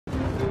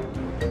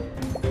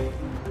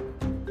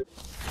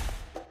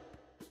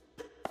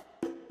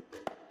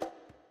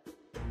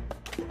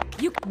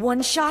You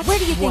one shot. Where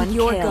do you think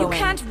you're going? You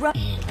can't run.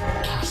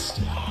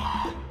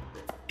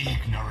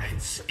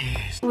 Ignorance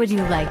is. Would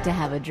you like to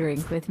have a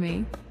drink with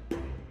me?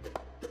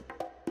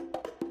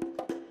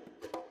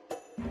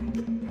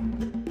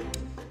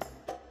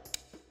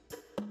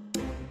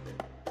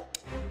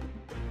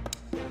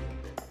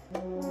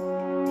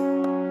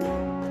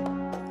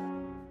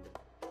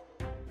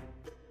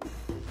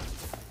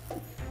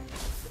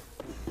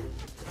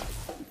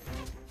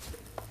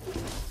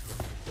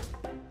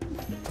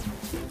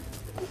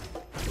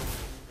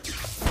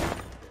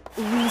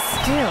 We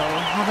still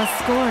have a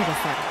score to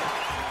settle.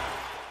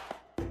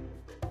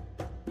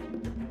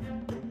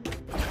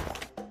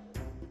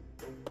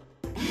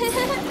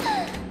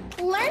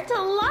 Learned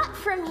a lot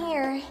from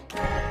here.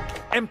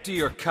 Empty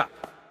your cup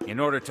in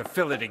order to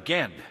fill it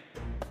again.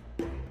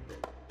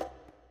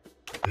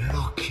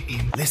 Look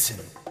in. Listen,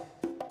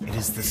 it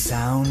is the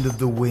sound of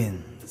the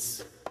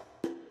winds.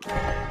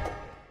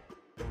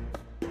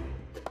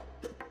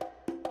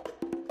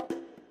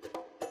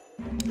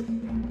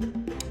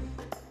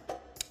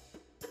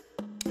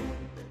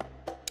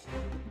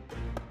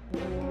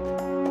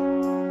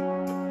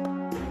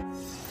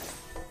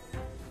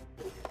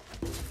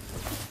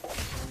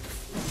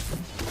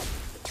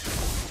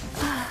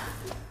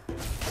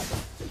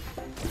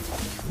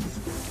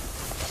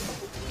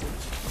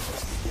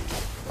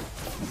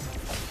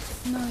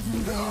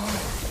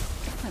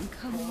 I'm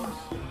coming.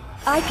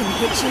 I can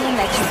hit you and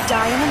let you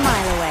die in a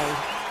mile away.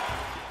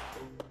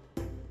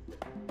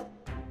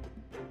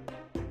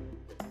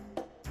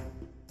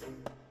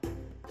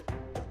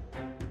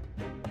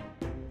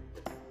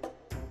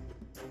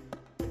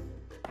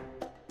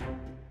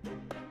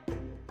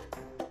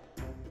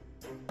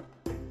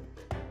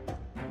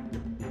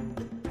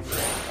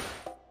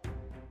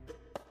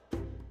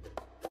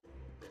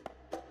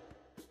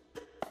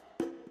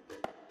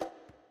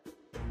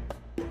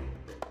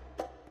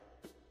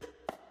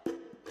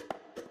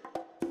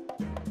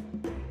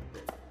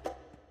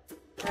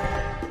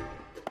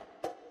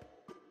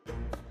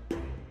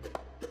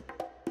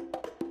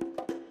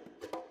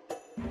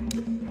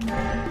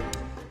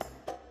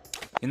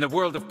 In the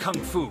world of Kung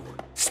Fu,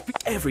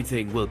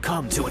 everything will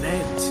come to an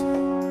end.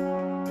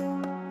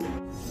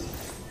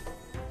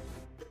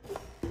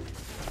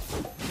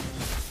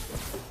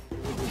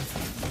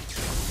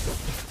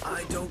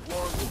 I don't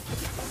want to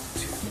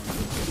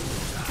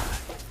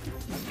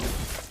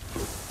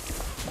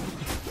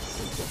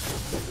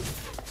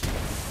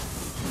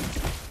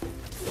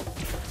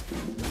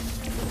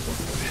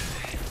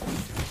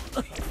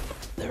die.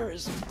 There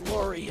is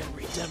glory and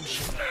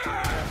redemption in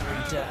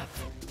every death.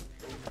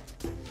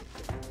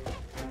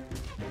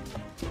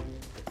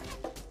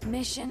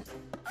 Mission.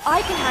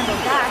 I can handle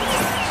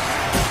that.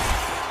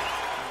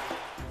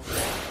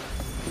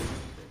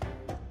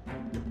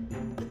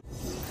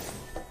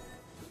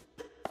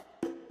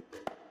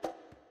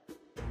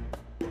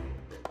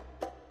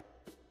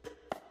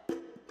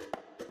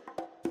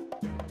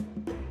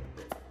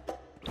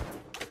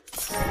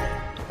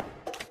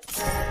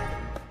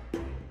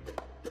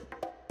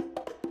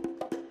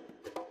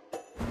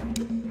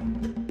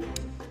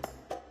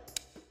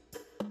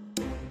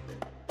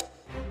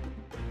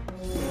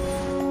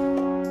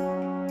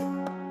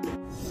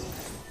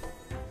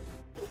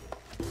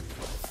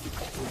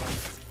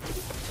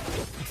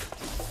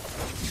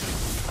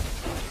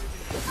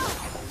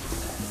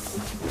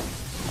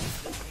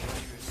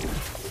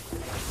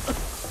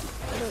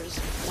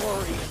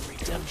 Glory and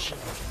redemption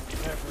to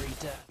every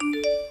death.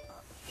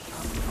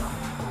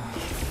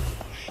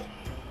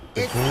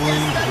 The boy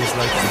was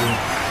like wind.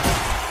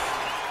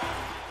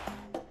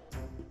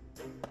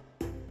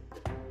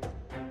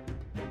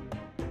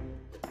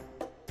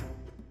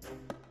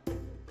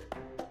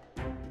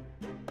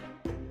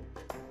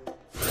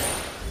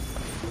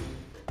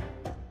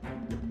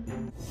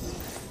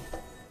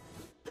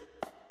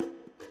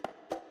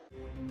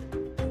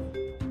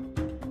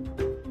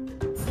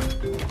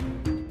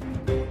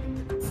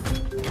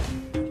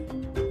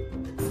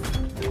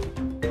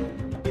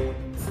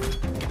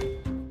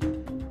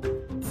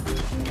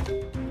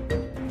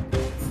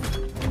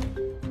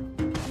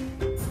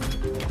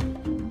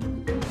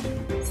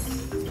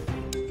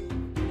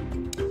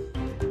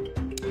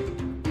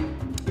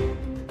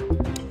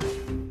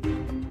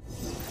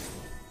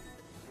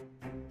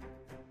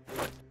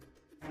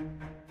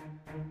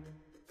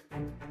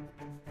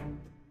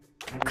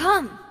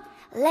 Come,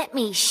 let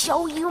me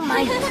show you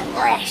my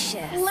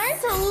precious.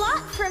 Learned a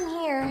lot from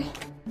here.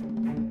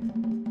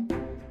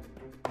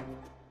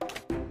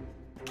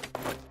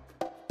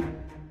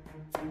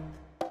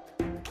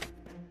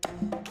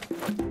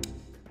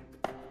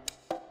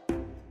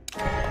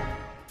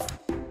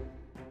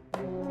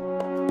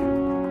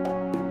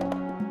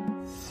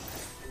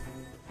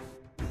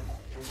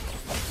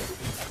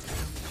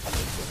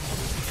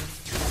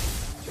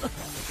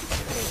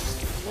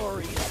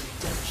 Glory and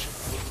redemption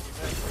in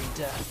every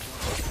death.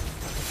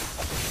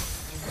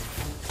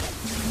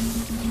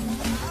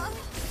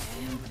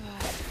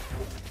 Empire.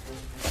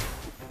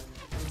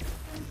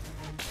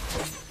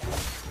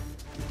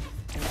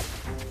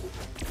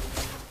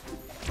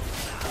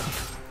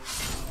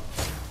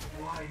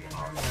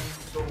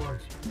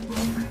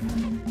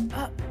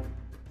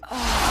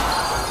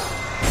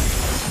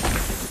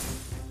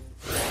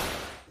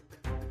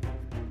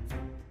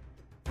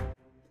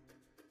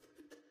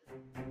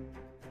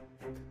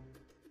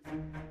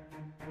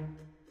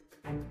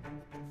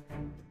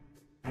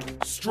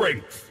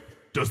 Strength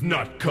does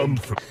not come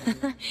from...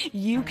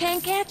 You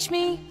can't catch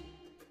me.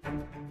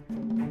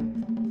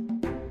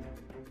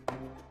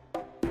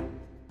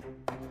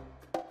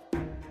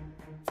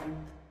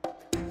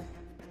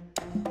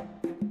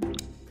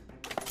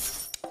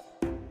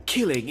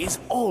 Killing is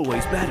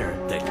always better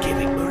than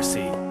giving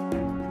mercy.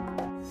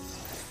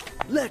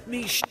 Let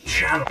me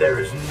Champ, there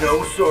is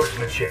no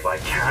swordsmanship I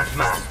can't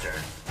master.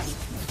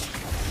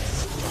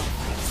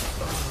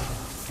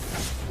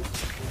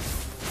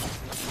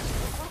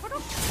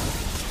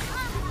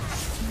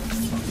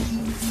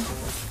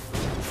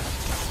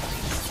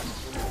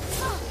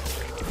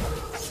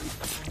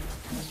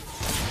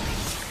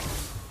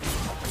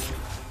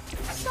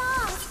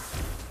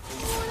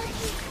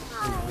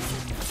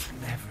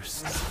 never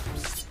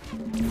stops.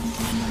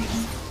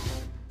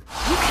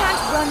 You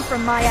can't run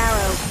from my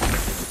arrow.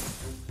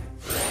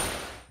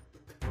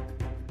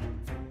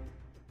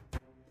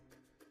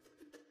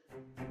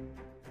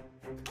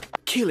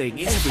 Killing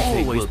is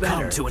always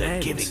better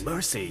than giving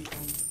mercy.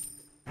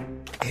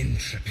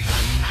 Entropy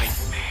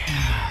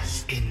nightmare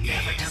is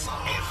inevitable.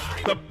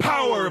 The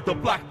power of the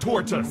Black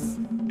Tortoise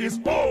is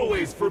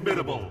always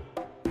formidable.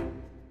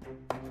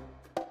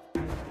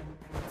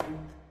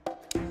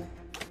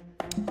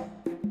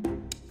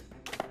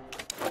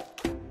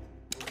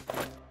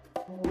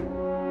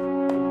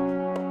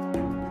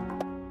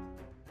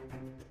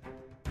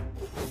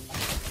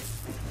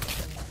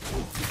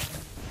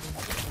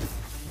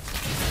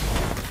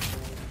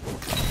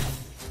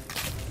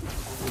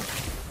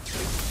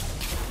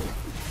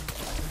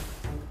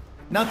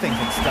 Nothing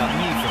can stop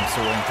me from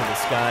soaring to the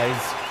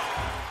skies.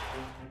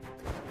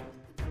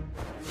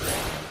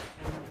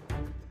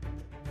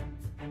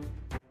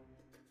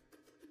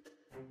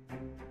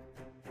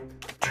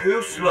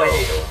 Too slow,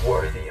 a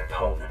worthy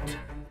opponent.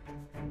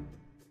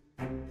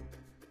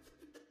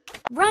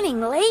 Running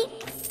late?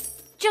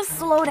 Just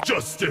slow down.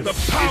 Justice!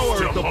 The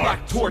power of the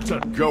Black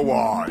Tortoise! Go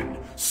on!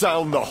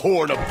 Sound the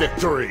horn of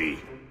victory!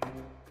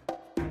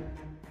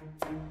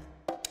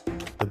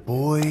 The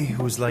boy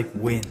who was like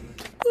wind.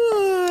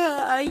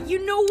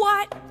 You know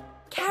what?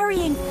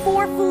 Carrying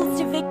 4 fools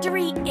to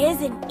victory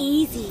isn't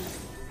easy.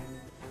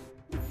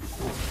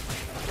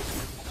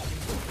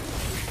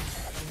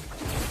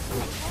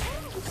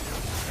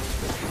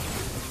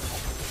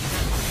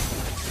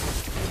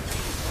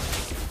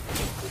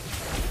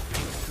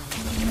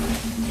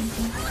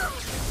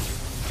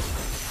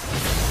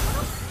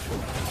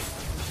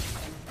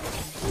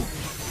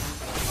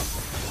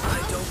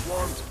 I don't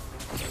want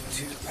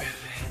to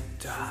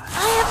die.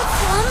 I have a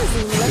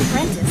clumsy new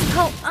apprentice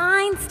called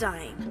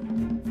Einstein.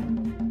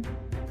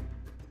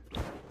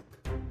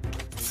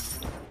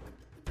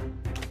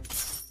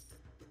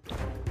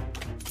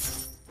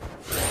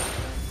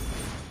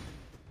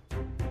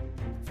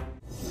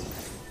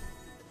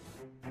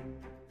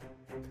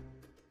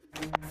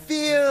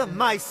 Fear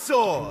my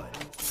sword!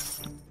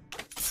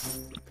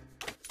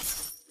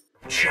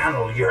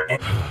 Channel your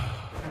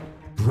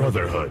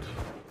Brotherhood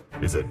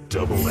is a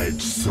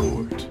double-edged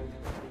sword.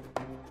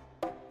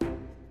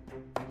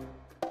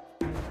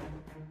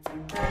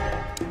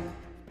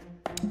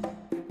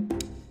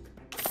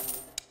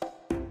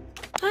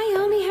 I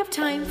only have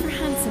time for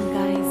handsome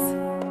guys.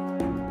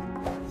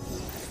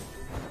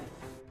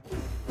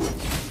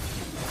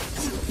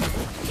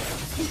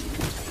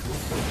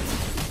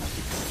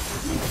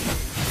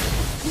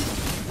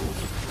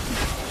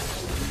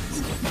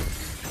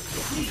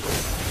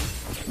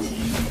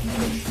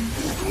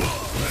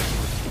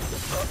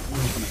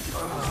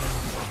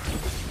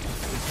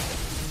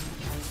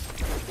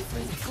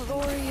 The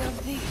glory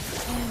of the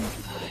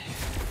Empire.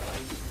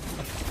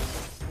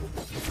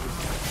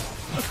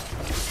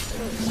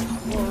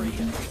 Glory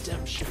and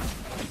redemption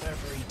of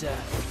every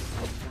death.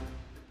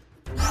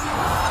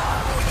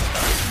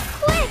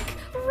 Quick!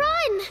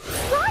 Run!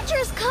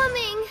 Roger's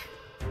coming!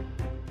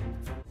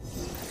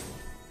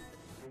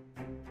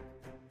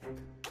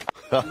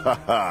 Ha ha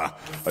ha!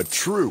 A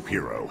true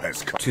hero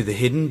has come. To the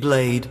hidden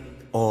blade,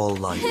 all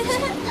life is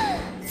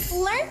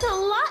equal. Learned a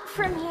lot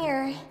from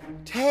here.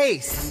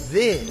 Taste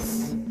this!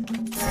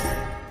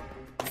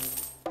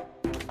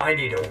 I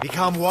need to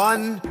Become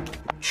one.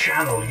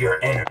 channel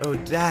your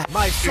energy. Oh,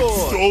 my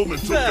sword!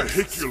 Installment of Thirst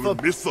vehicular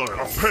for- missile is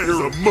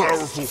a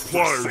powerful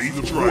pliers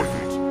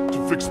important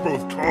to fix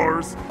both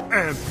cars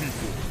and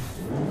people.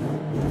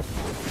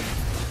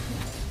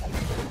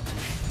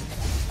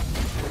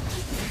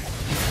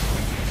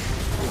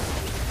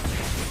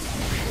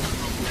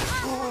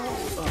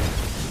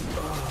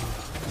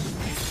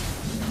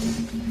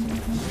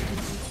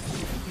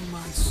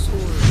 My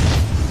sword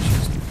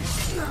just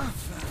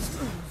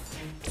faster.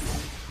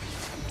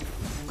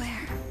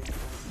 Where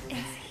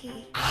is he?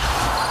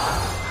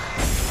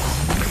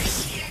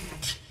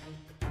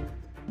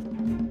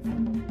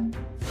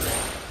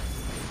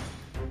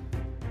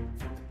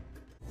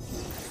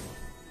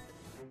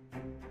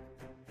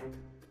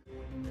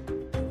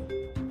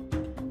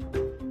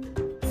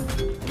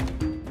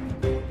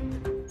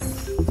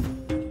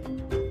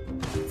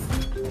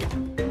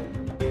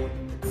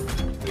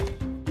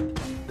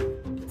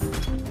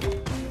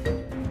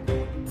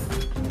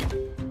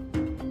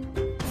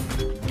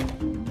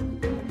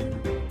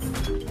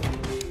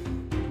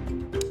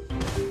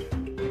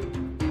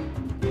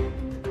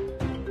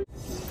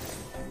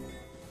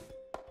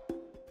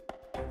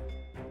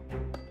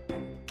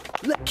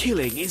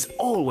 Killing is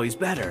always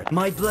better.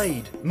 My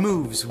blade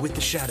moves with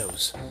the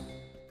shadows.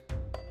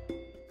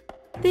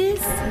 This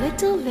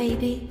little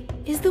lady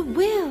is the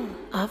will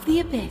of the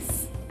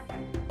abyss.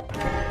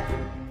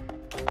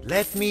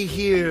 Let me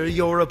hear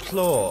your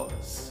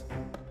applause.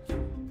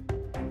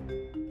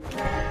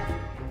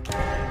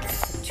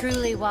 A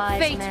truly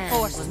wise Fate man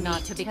forced will me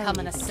not to tell become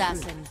you an the truth.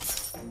 assassin.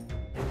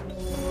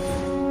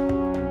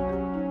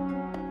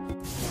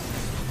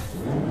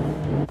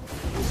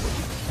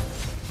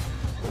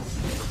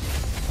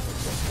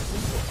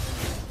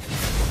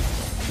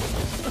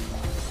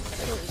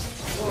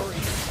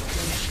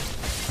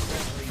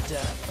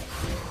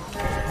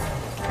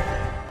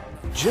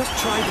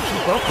 Just try to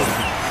keep up with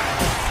me.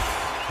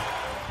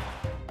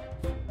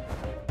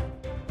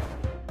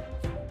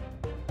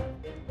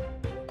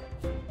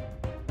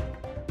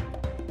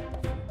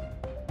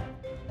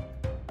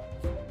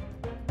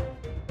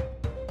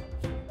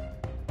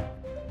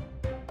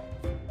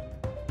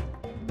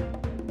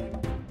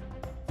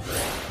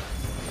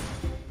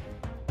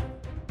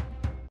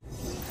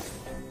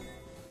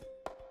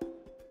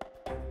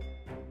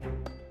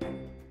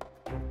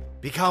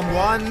 Become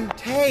one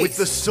with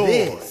the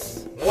sword.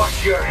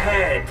 Watch your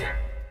head!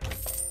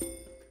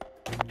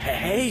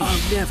 Hey,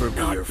 I'll never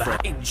be your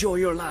friend. Enjoy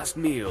your last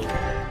meal.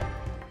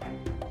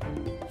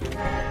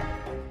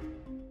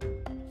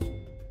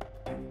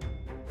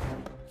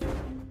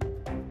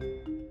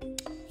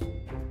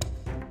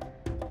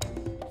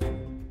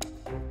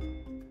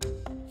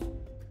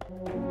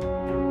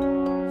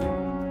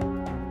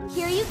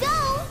 Here you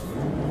go!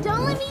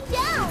 Don't let me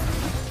down!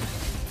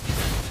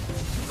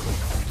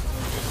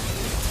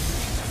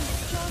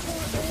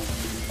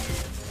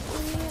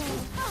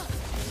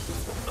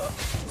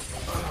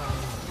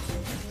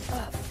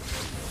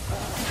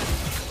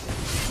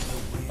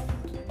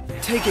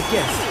 Take a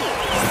guess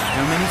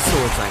how many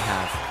swords I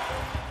have.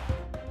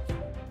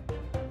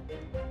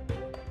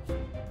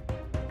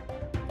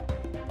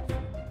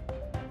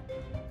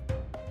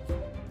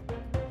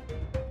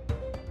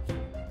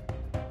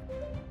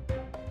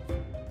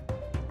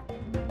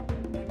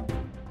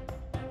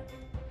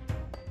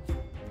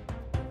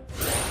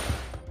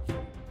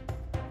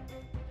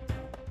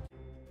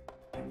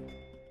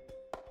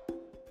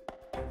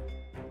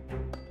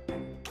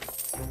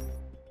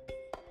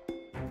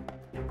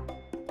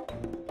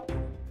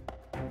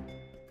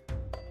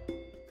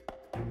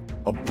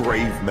 A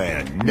brave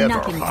man never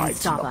Nothing can hides in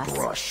stop the us.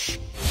 brush.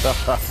 Ha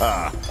ha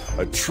ha!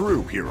 A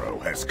true hero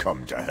has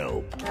come to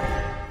help.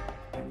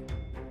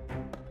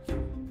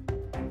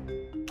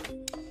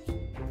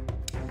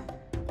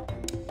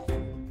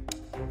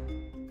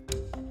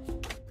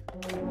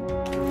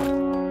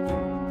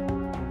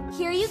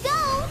 Here you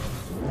go!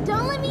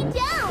 Don't let me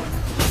down!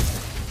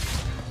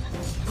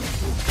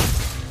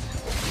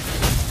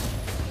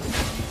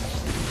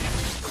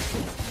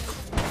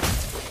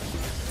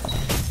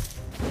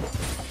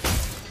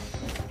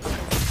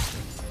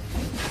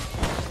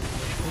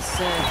 He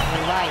served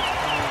her right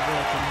while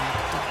working that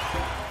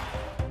dark.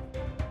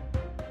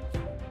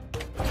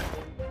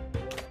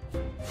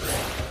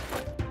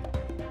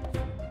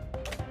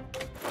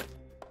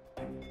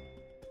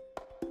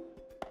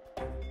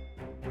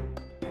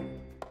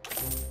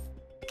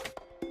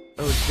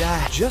 Oh,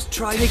 Dad, just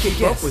try to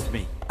keep up with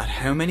me at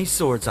how many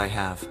swords I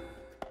have.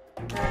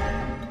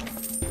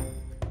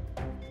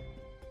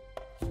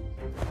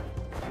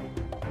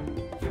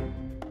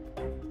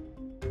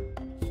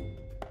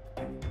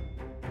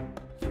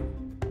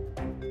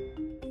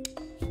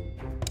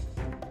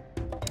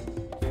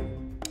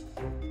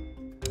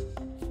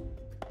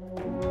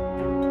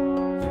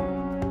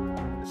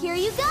 Here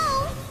you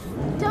go!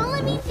 Don't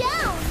let me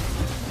down!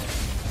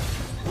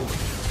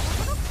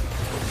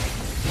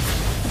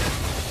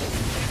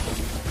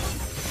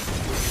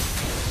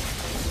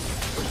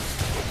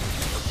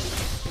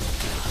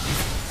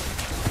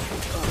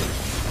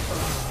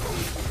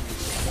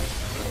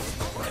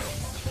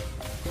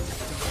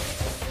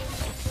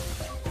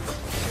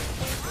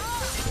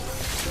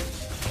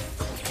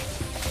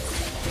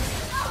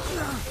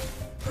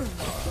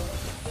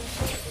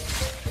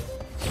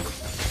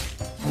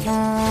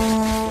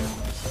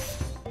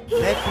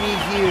 Let me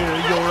hear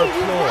your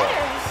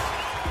applause.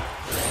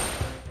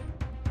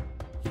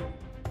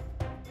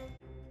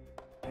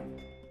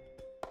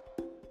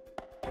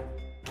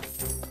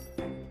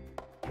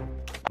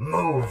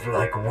 Move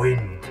like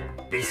wind.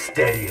 Be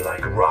steady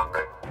like rock.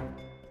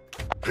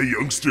 Hey,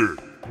 youngster.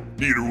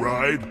 Need a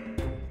ride?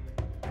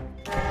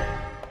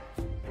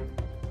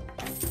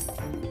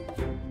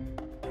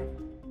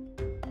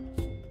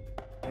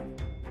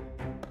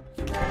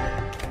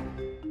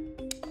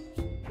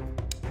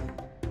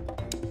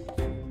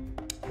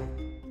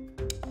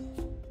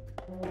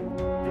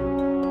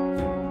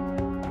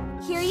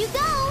 Here you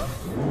go!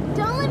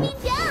 Don't let me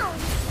down!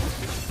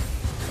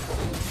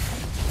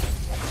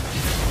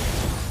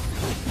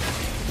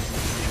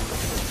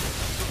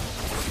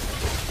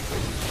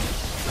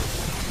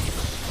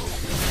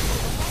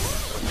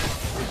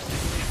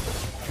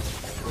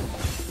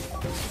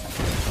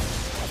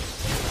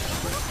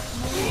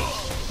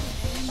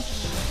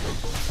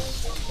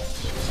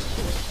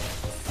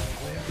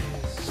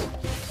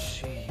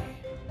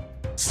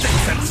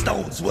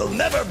 Mortals will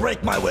never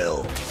break my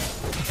will!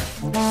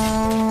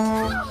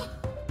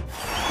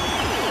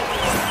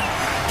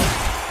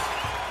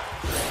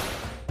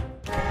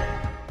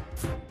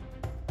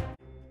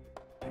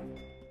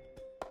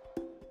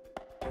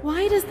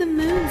 Why does the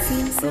moon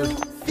seem so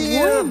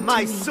Fear warm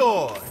my to me?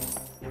 sword!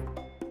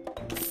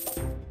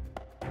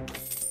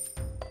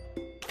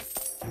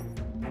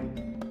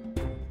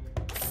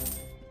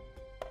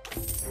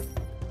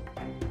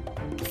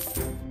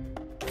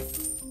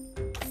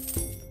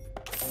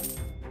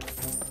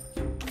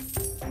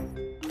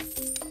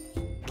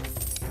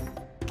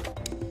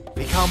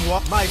 Become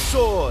what? My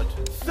sword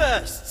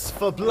thirsts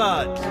for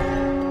blood!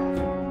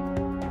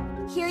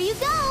 Here you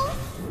go!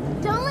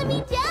 Don't let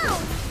me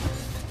down!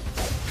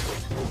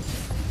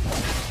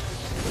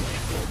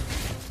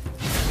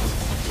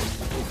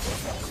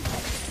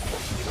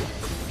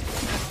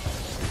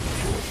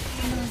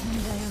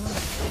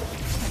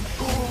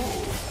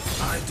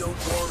 I don't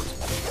want...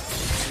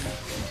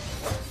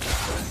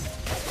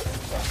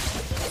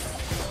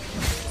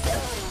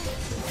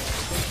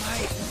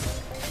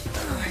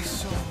 My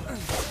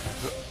sword.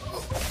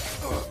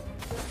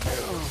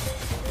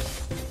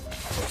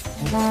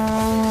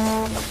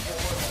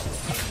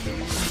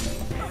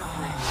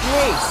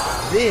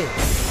 Taste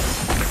this!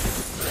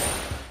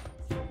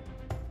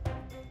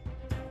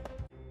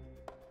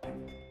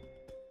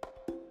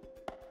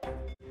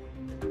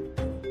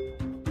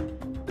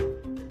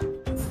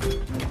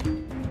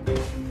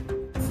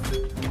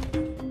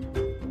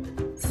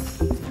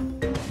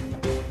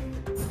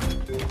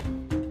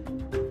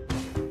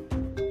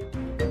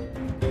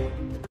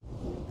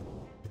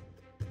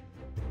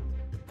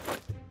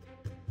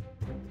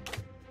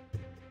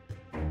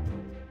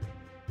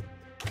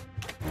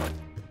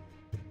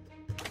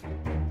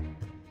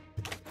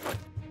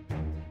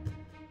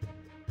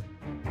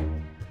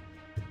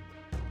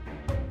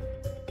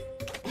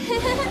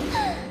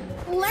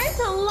 Learned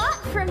a lot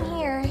from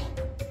here.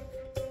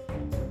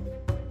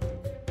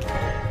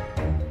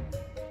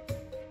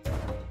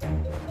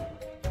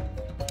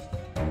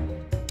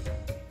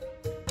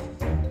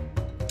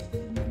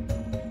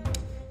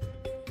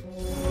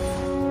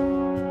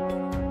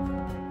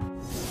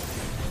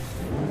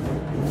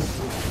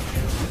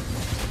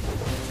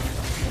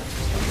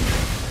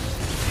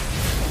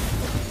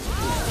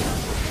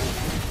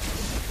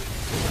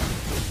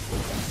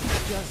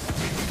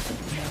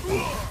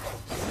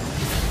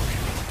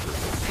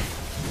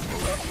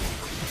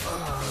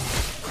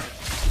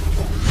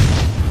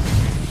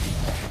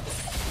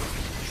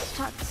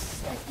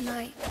 Starts at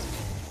night.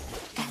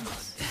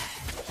 Ends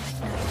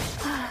at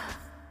night.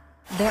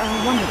 There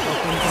are wonderful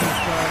things in this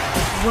world,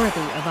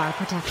 worthy of our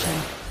protection.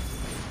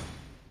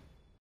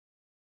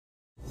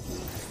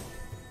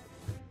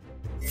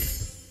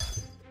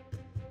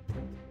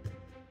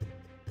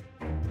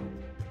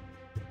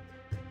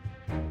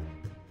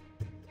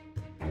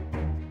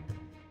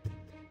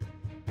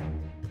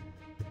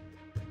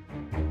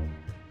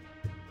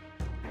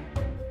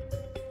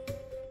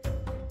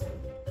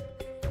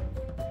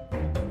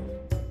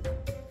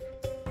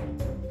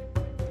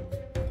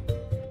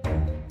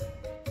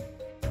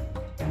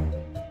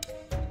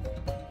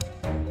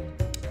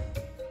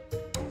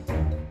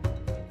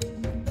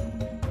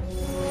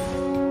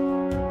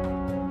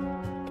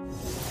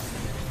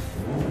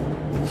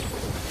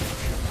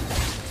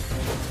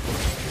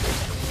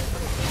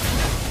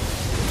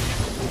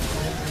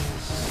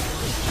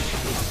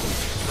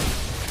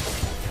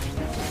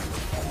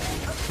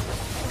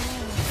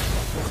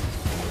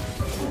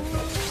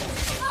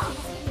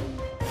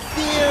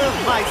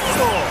 My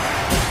sword!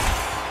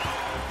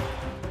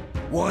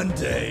 One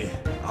day,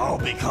 I'll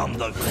become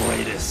the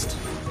greatest.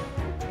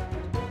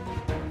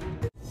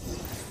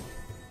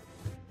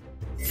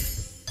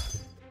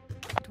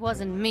 It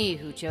wasn't me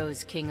who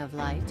chose King of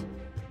Light,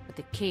 but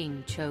the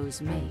king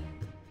chose me.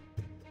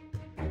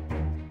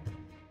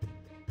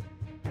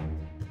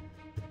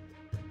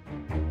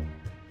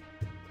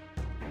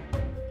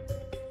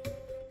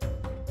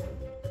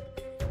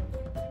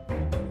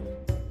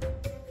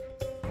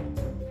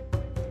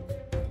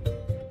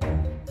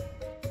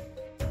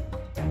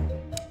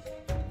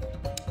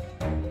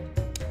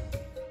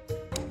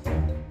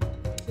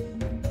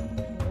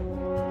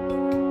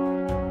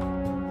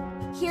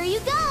 Here you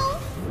go!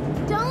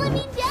 Don't let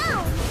me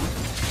down!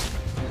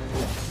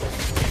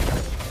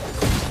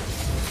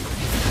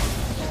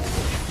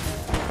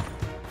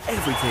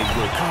 Everything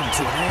will come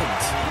to an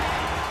end.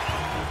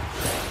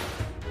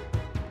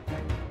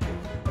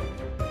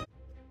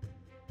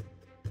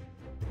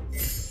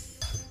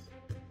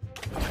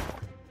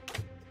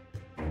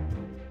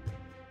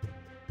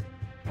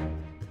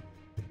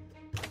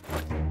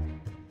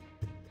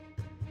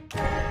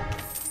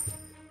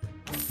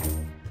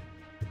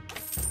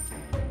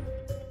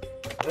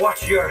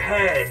 Watch your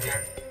head!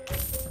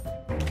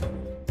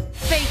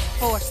 Fate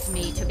forced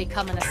me to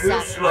become an Too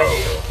assassin.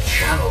 slow.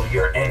 Channel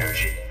your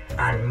energy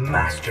and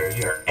master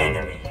your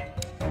enemy.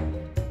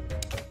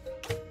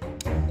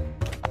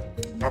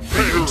 A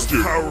pair of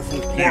powerful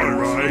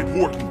pliers are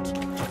important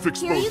to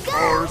fix Here you both go!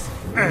 cars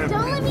and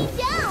Don't let me people.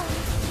 down!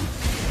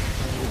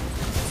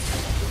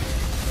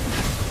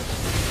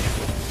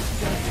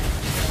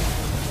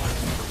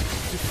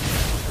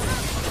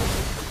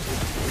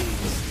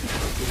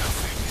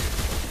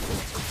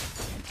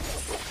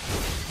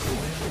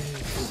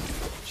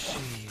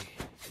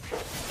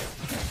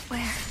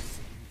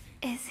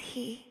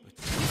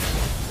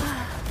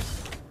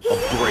 A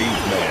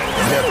brave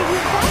man never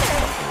hides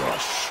a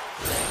brush.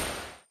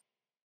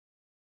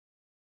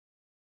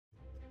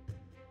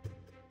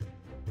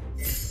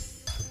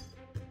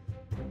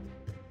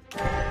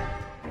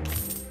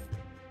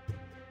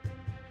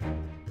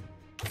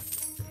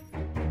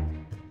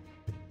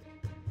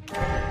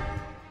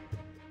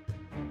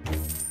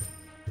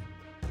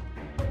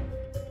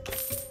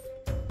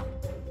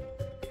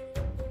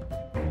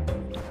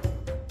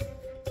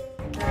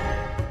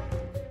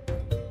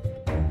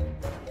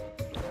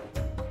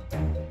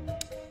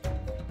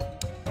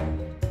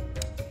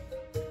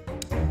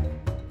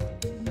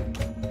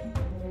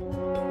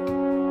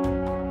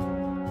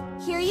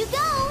 Here you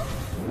go!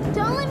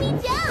 Don't let me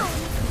down!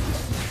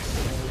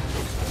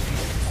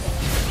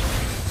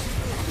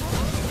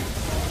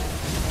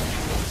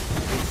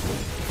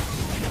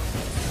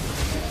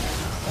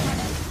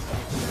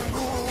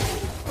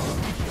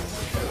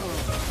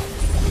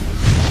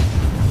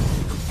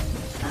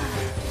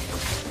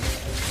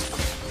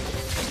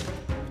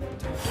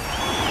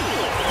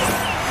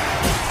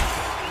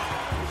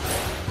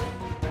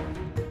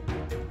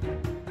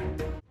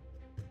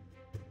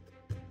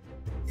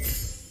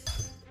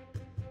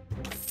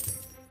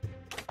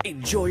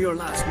 Enjoy your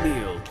last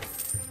meal.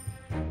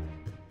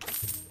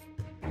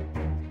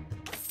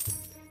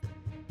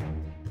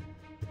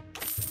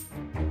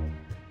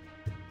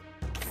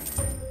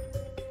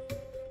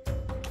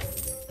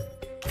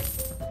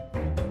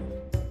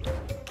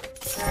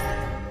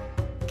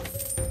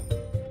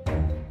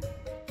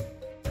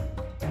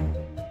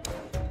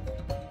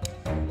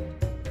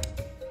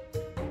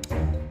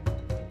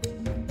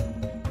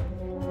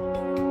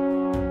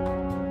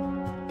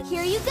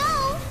 Here you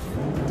go!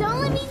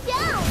 Don't let me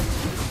down!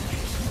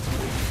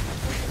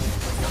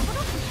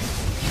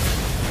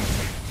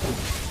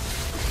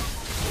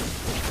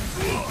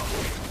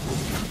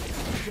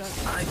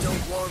 I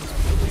don't want to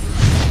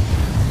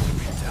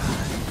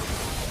die.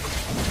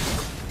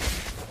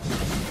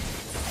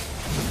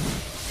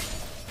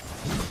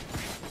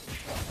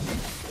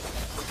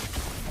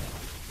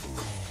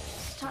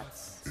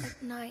 Starts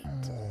at night.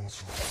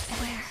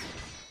 Where?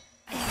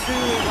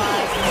 Truly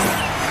wise man,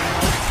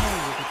 I'll tell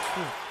you the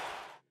truth.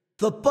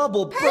 The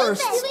bubble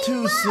bursts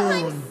too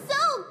soon.